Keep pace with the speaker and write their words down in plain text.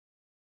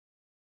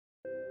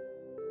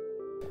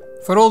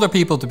For older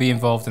people to be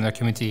involved in their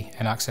community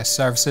and access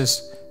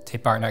services,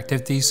 take part in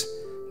activities,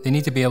 they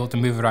need to be able to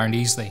move around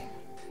easily.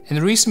 In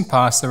the recent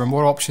past, there were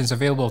more options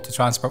available to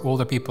transport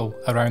older people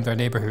around their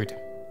neighbourhood.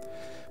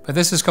 But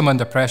this has come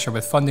under pressure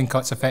with funding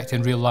cuts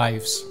affecting real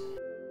lives.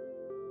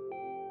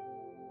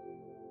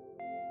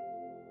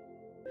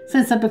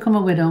 Since I've become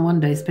a widow, one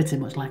day is pretty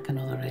much like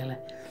another, really.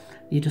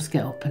 You just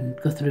get up and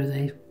go through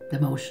the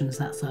motions,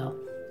 that's all.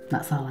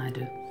 That's all I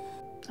do.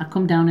 I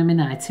come down in my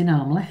nightie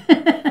normally,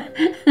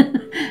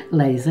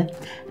 lazy,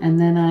 and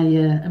then I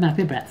have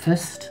my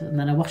breakfast, and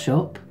then I wash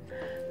up,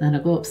 then I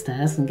go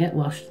upstairs and get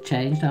washed,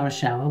 changed, or a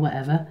shower,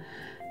 whatever,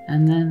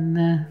 and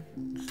then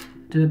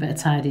do a bit of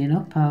tidying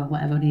up or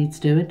whatever needs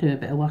doing, do a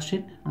bit of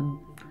washing,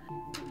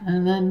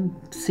 and then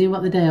see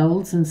what the day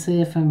holds and see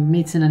if I'm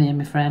meeting any of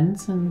my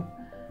friends, and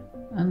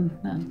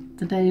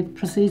the day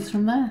proceeds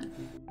from there.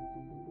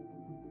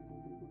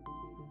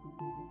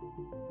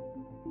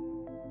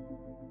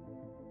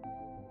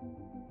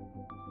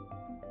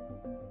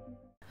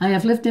 I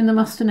have lived in the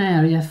Moston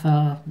area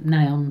for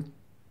nigh on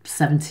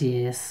 70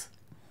 years.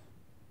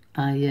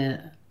 I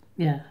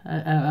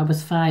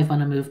was 5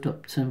 when I moved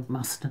up to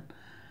Moston,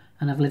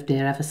 and I've lived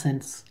here ever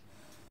since.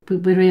 We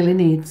really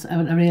need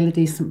a really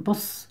decent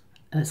bus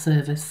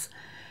service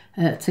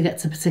to get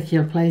to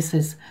particular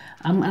places.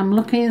 I'm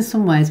lucky in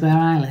some ways where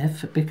I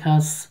live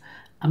because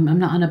I'm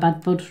not on a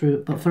bad bus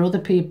route, but for other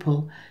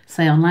people,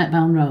 say on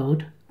Lightbound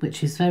Road,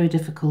 which is very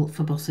difficult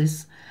for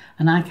buses,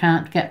 and I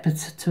can't get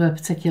to a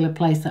particular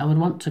place that I would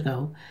want to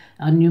go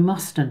on New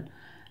Moston,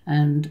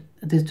 and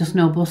there's just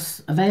no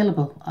bus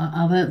available.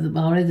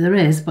 Or there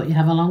is, but you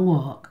have a long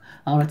walk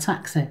or a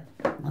taxi,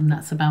 and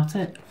that's about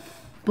it.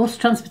 Bus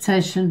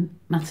transportation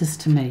matters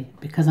to me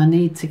because I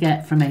need to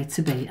get from A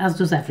to B, as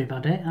does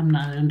everybody. I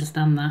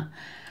understand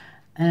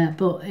that.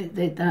 But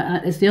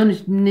it's the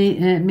only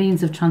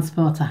means of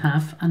transport I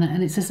have, and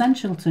it's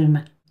essential to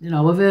me. You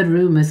know, I've heard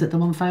rumours that the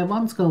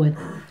 151's going,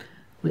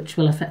 which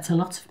will affect a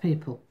lot of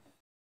people.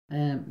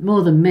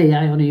 More than me,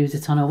 I only use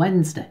it on a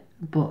Wednesday,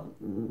 but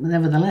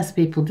nevertheless,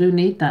 people do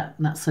need that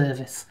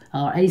service,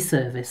 or a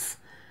service.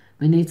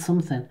 We need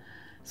something.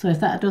 So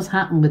if that does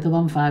happen with the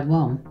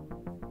 151,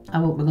 I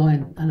won't be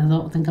going, and I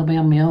don't think I'll be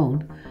on my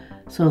own.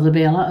 So there'll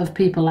be a lot of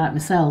people like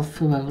myself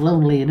who are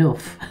lonely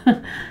enough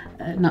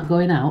not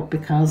going out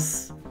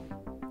because,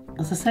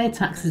 as I say,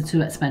 taxis are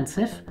too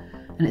expensive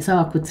and it's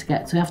awkward to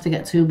get to. You have to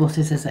get 2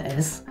 buses as it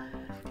is.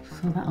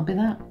 So that'll be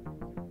that.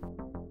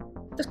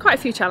 There's quite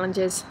a few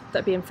challenges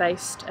that are being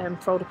faced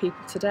for older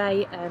people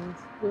today.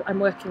 I'm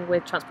working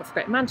with Transport for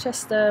Greater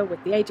Manchester,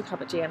 with the Aging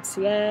Club at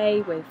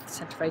GMCA, with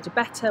Centre for Aged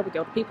Better, with the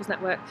Older People's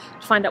Network,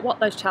 to find out what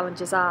those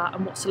challenges are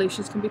and what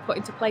solutions can be put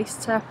into place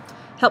to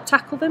help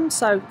tackle them.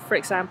 So, for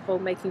example,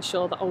 making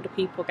sure that older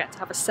people get to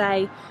have a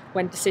say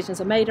when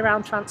decisions are made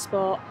around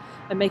transport,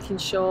 and making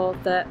sure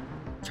that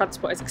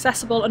transport is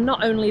accessible, and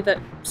not only that,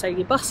 say,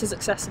 your bus is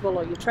accessible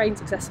or your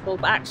train's accessible,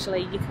 but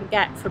actually you can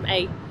get from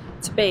A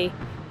to B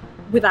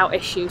without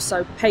issue.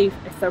 So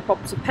if there are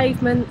problems with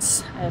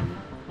pavements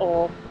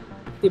or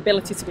the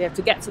ability to be able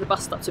to get to the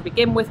bus stop to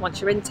begin with once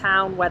you're in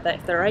town, whether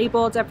if there are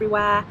A-boards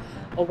everywhere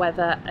or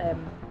whether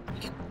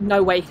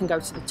no way you can go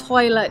to the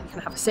toilet, you can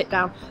have a sit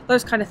down,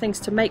 those kind of things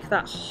to make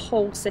that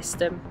whole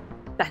system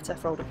better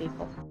for older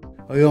people.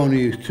 I only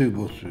use 2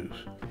 bus routes,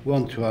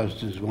 one to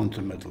Asda's, one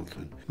to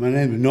Middleton. My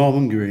name is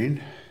Norman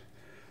Green,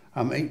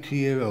 I'm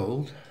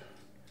 80-year-old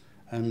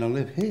and I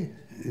live here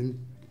in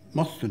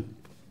Moston.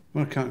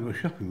 Well, I can't go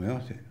shopping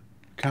without it.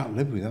 Can't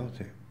live without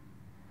it.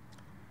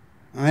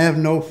 I have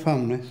no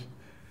families,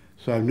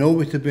 so I've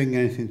nobody to bring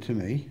anything to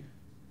me.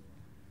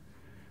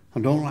 I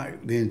don't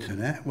like the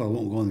internet. Well, I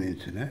won't go on the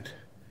internet.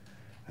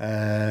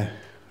 I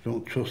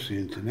don't trust the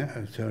internet,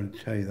 I'll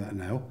tell you that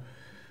now.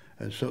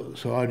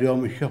 So I do all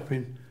my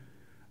shopping,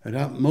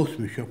 most of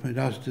my shopping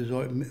at Asda's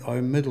or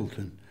in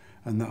Middleton,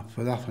 and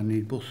for that I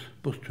need bus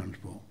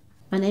transport.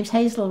 My name's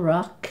Hazel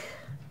Rock.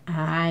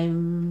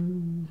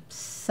 I'm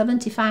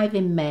 75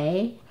 in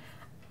May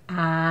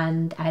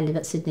and I live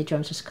at Sydney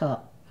Jones's Court.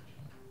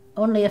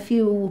 Only a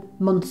few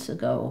months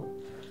ago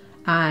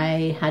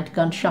I had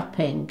gone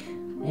shopping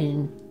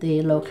in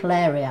the local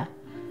area.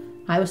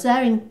 I was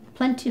there in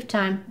plenty of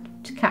time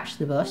to catch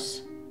the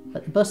bus,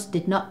 but the bus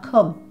did not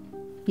come.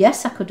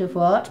 Yes, I could have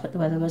walked, but the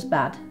weather was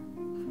bad,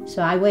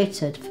 so I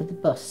waited for the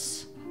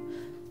bus.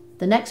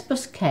 The next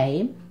bus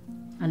came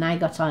and I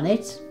got on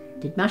it,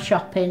 did my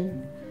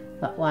shopping.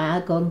 But why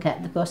I'll go and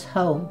get the bus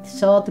home.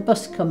 Saw the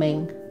bus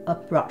coming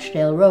up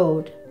Rochdale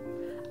Road.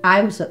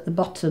 I was at the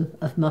bottom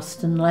of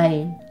Moston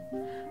Lane.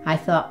 I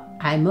thought,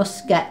 I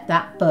must get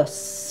that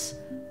bus.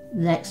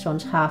 The next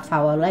one's half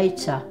hour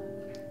later.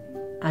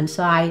 And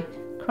so I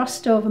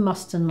crossed over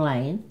Moston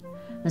Lane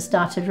and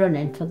started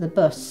running for the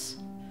bus.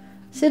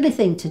 Silly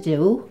thing to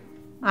do,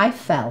 I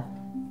fell.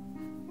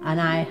 And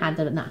I had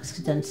an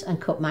accident and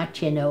cut my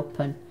chin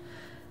open.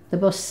 The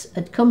bus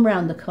had come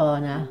round the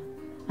corner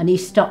and he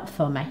stopped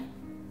for me.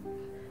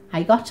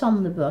 I got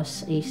on the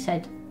bus, he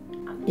said,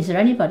 "Is there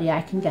anybody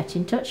I can get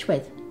in touch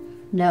with?"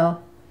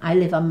 "No, I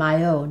live on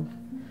my own."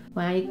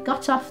 When I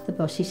got off the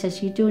bus, he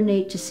says, "You do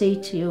need to see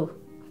to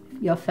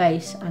your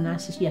face." And I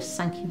says, "Yes,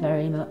 thank you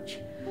very much."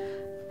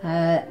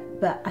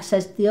 But I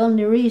says, the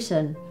only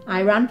reason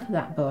I ran for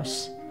that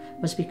bus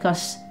was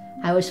because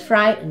I was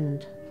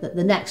frightened that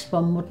the next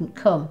one wouldn't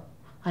come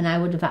and I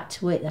would have had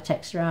to wait that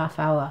extra half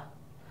hour.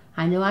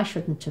 I knew I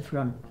shouldn't have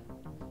run,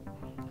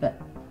 but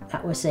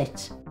that was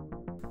it.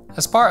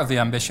 As part of the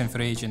Ambition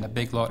for Ageing, a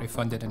big lottery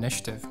funded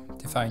initiative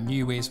to find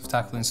new ways of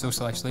tackling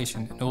social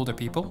isolation in older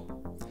people,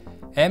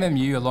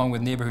 MMU, along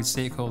with neighbourhood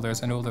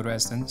stakeholders and older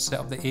residents, set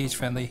up the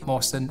Age-Friendly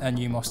Mostyn and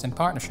New Mostyn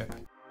Partnership.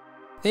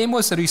 The aim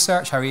was to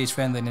research how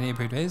age-friendly the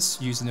neighbourhood is,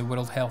 using the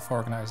World Health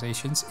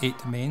Organisation's 8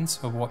 domains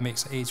of what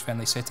makes an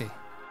age-friendly city.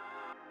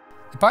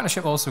 The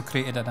partnership also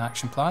created an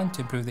action plan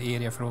to improve the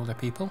area for older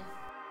people,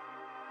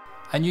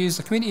 and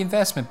used a community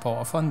investment pot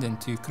of funding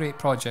to create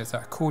projects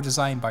that are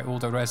co-designed by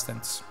older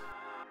residents.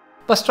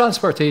 Bus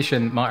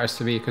transportation matters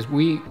to me because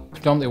we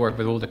predominantly work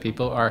with older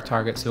people. Our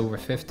target's over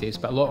 50s,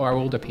 but a lot of our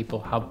older people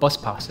have bus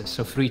passes,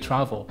 so free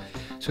travel.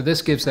 So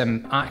this gives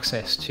them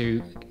access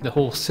to the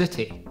whole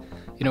city.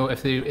 You know,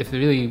 if they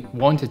really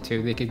wanted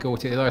to, they could go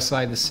to the other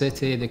side of the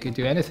city, they could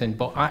do anything.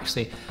 But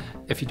actually,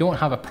 if you don't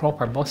have a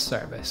proper bus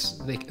service,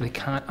 they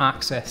can't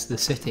access the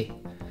city.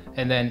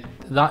 And then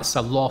that's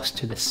a loss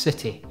to the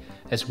city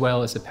as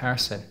well as the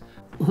person.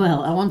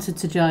 Well, I wanted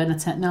to join a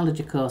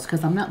technology course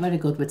because I'm not very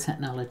good with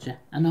technology.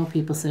 I know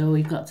people say, oh,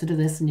 you've got to do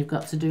this and you've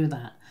got to do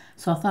that.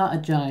 So I thought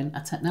I'd join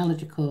a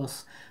technology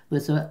course.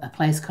 There's a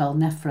place called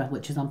Nefra,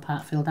 which is on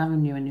Parkfield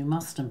Avenue in New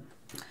Mostyn.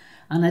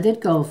 And I did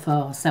go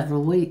for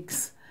several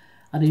weeks.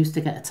 And I used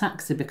to get a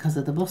taxi because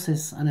of the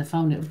buses, and I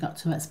found it got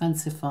too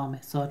expensive for me,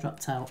 so I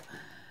dropped out.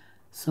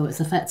 So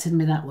it's affected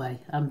me that way.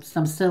 I'm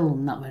still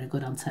not very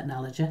good on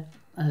technology.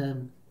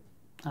 I'm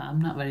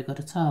not very good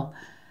at all.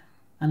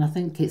 And I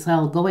think it's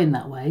all going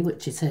that way,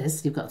 which it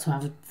is. You've got to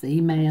have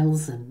the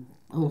emails and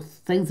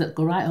things that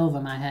go right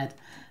over my head.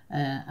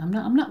 I'm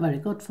not very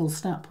good, full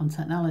stop, on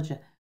technology.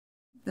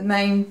 The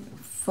main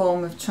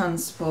form of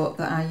transport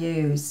that I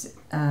use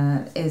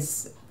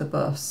is the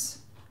bus.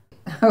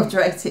 I would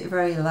rate it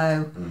very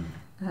low,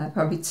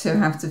 probably 2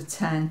 out of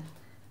 10,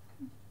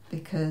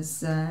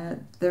 because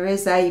there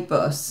is a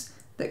bus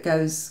that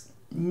goes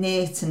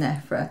near to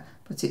Nefra,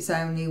 but it's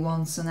only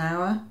once an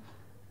hour,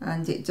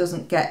 and it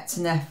doesn't get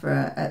to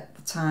Nefra at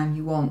the time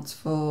you want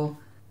for,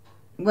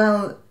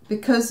 well,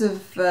 because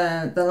of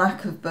the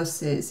lack of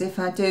buses. If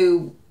I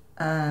do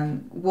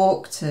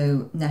walk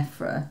to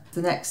Nefra,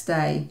 the next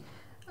day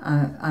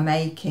I'm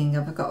aching.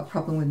 I've got a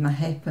problem with my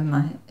hip, and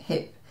my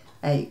hip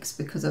aches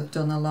because I've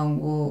done a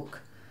long walk.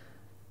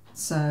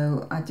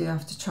 So I do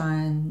have to try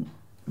and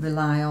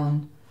rely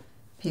on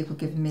people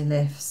giving me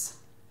lifts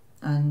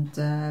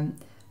and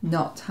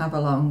not have a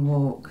long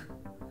walk.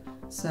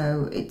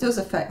 So it does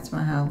affect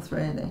my health,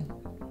 really.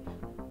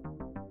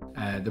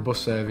 The bus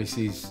service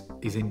is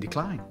in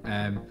decline.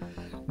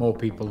 More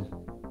people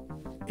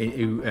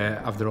who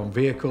have their own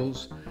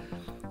vehicles.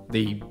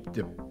 The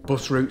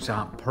bus routes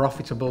aren't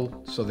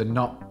profitable, so they're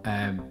not.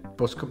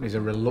 Bus companies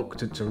are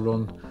reluctant to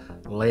run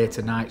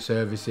later night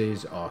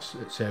services or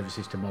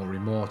services to more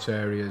remote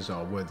areas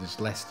or where there's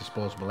less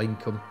disposable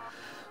income,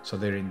 so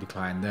they're in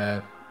decline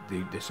there.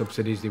 The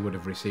subsidies they would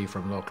have received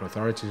from local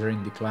authorities are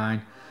in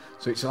decline,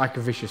 so it's like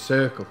a vicious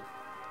circle.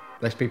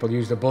 Less people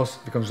use the bus,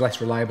 becomes less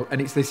reliable, and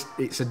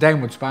it's a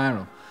downward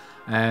spiral,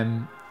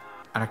 and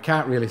I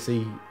can't really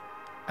see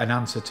an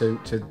answer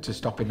to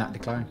stopping that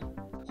decline.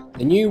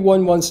 The new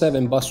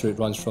 117 bus route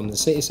runs from the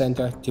city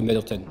centre to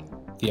Middleton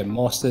via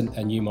Mostyn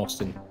and New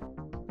Mostyn,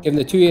 giving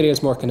the two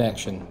areas more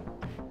connection,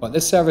 but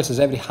this service is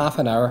every half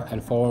an hour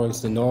and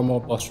follows the normal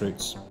bus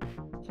routes.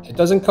 It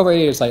doesn't cover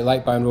areas like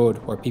Lightbound Road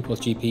where people's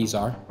GPs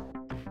are.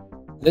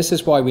 This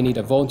is why we need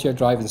a volunteer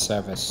driving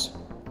service.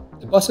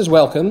 The bus is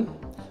welcome,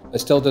 but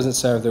still doesn't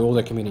serve the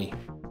older community.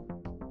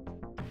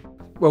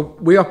 Well,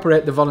 we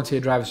operate the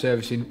volunteer driver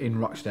service in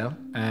Rochdale.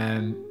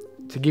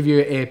 To give you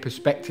a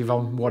perspective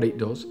on what it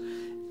does,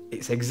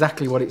 it's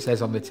exactly what it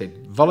says on the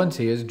tin.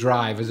 Volunteers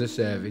drive as a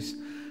service,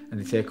 and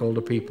they take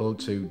older people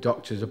to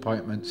doctors'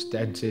 appointments,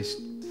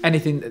 dentists,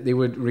 anything that they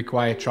would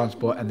require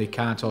transport and they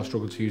can't or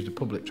struggle to use the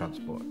public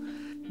transport.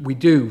 We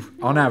do,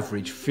 on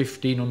average,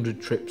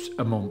 1,500 trips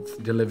a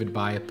month delivered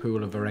by a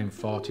pool of around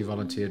 40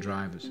 volunteer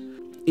drivers.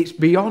 It's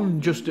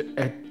beyond just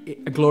a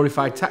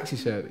glorified taxi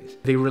service.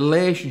 The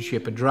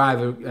relationship a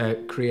driver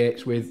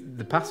creates with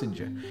the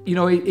passenger. You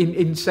know,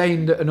 in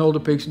saying that an older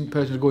person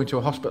is going to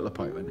a hospital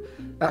appointment,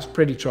 that's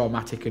pretty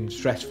traumatic and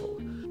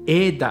stressful.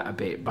 Aid that a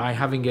bit by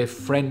having a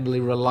friendly,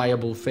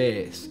 reliable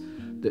face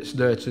that's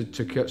there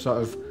to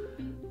sort of,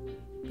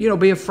 you know,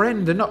 be a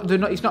friend. They're not.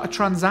 It's not a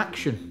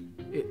transaction.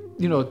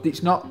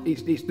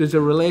 There's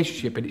a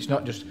relationship, and it's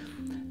not just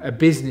a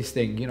business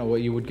thing. You know,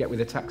 what you would get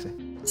with a taxi.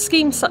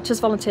 Schemes such as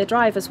volunteer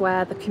drivers,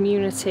 where the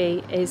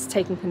community is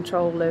taking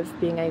control of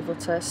being able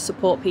to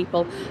support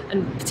people,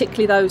 and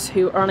particularly those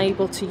who are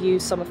unable to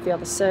use some of the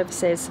other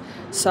services,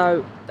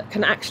 so that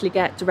can actually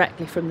get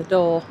directly from the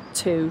door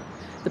to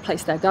the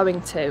place they're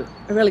going to,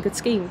 are really good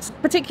schemes,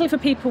 particularly for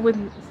people with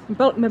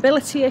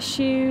mobility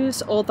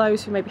issues or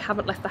those who maybe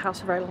haven't left the house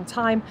for a very long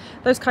time.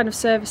 Those kind of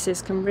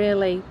services can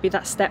really be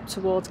that step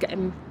towards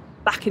getting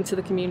back into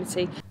the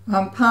community.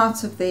 I'm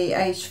part of the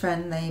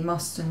age-friendly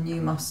Moston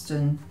New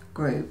Moston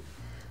group,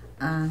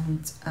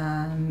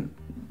 and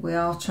we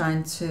are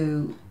trying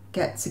to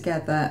get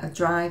together a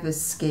drivers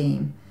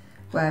scheme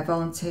where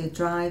volunteer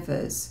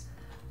drivers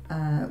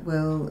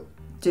will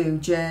do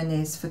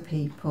journeys for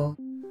people.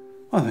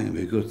 I think it'd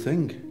be a good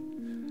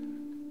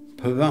thing,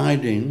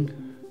 providing,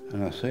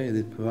 and I say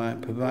this,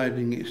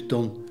 providing it's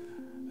done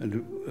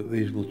at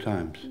reasonable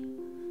times.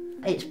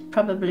 It's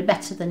probably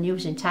better than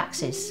using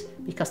taxis,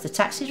 because the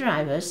taxi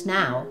drivers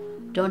now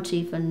don't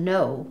even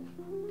know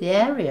the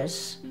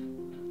areas,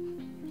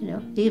 you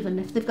know, even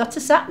if they've got a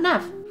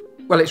sat-nav.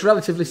 Well, it's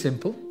relatively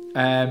simple.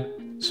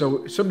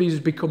 So somebody who's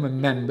become a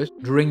member,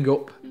 ring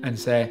up and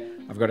say,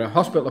 I've got a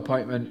hospital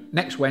appointment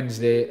next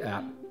Wednesday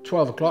at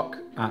 12 o'clock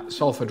at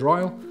Salford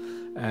Royal.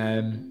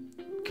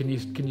 Can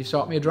you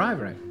sort me a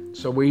driver out?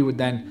 So we would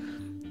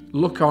then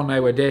look on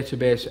our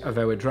database of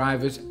our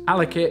drivers,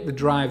 allocate the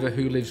driver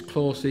who lives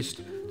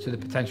closest to the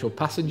potential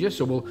passenger.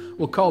 So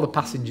we'll call the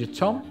passenger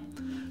Tom,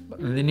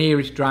 and the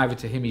nearest driver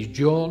to him is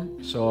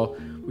Joan. So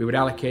we would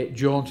allocate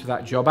Joan to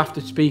that job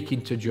after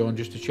speaking to Joan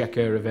just to check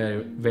her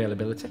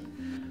availability.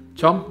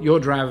 Tom, your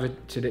driver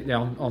today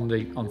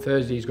on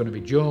Thursday is going to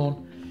be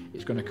Joan.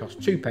 It's going to cost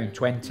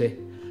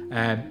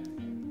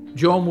 £2.20.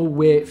 Joan will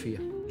wait for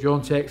you.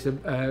 Joan takes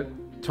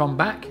Tom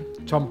back.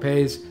 Tom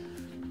pays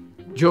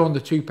Joan the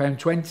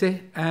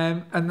 £2.20,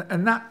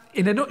 and that,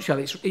 in a nutshell,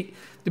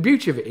 the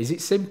beauty of it is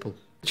it's simple.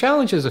 The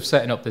challenges of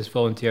setting up this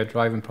volunteer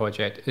driving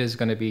project is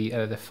going to be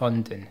the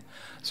funding.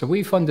 So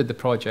we funded the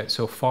project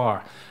so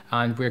far,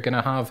 and we're going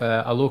to have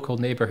a local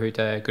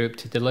neighbourhood group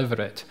to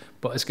deliver it,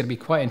 but it's going to be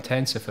quite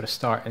intensive for a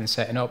start in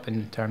setting up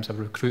in terms of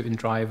recruiting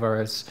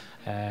drivers,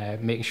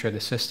 making sure the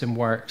system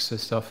works and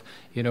stuff,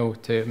 you know,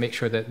 to make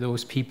sure that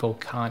those people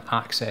can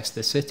access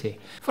the city.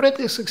 For it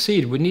to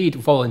succeed, we need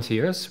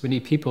volunteers, we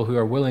need people who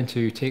are willing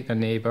to take their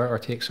neighbour or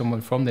take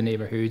someone from the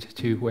neighbourhood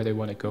to where they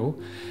want to go.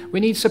 We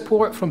need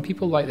support from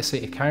people like the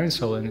City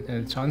Council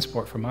and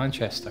Transport for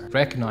Manchester.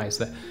 Recognise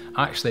that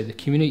actually the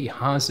community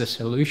has the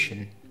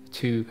solution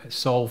to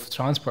solve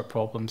transport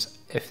problems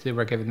if they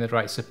were given the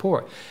right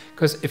support.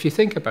 Because if you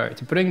think about it,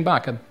 to bring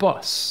back a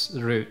bus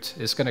route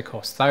is going to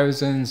cost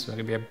thousands, it's going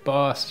to be a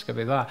bus, it's going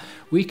to be that.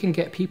 We can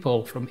get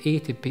people from A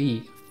to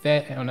B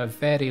on a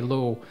very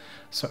low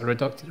sort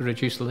of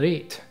reduced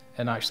rate,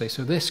 and actually,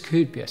 so this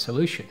could be a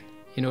solution.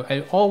 You know,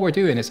 and all we're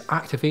doing is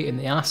activating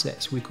the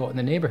assets we've got in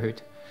the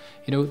neighbourhood.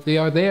 You know, they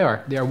are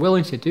there, they are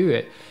willing to do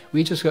it.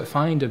 We just got to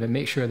find them and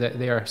make sure that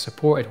they are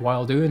supported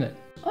while doing it.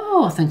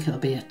 Oh, I think it'll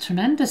be a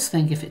tremendous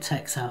thing if it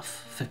takes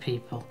off for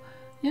people.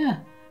 Yeah,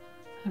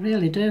 I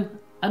really do.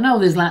 I know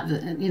there's like,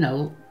 you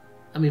know,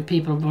 I mean,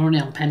 people are only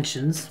on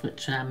pensions,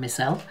 which I am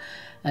myself.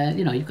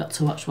 You know, you've got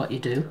to watch what you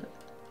do,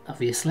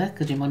 obviously,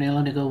 because your money will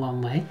only go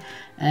one way.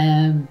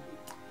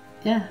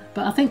 Yeah,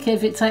 but I think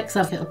if it takes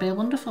off, it'll be a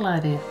wonderful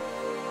idea.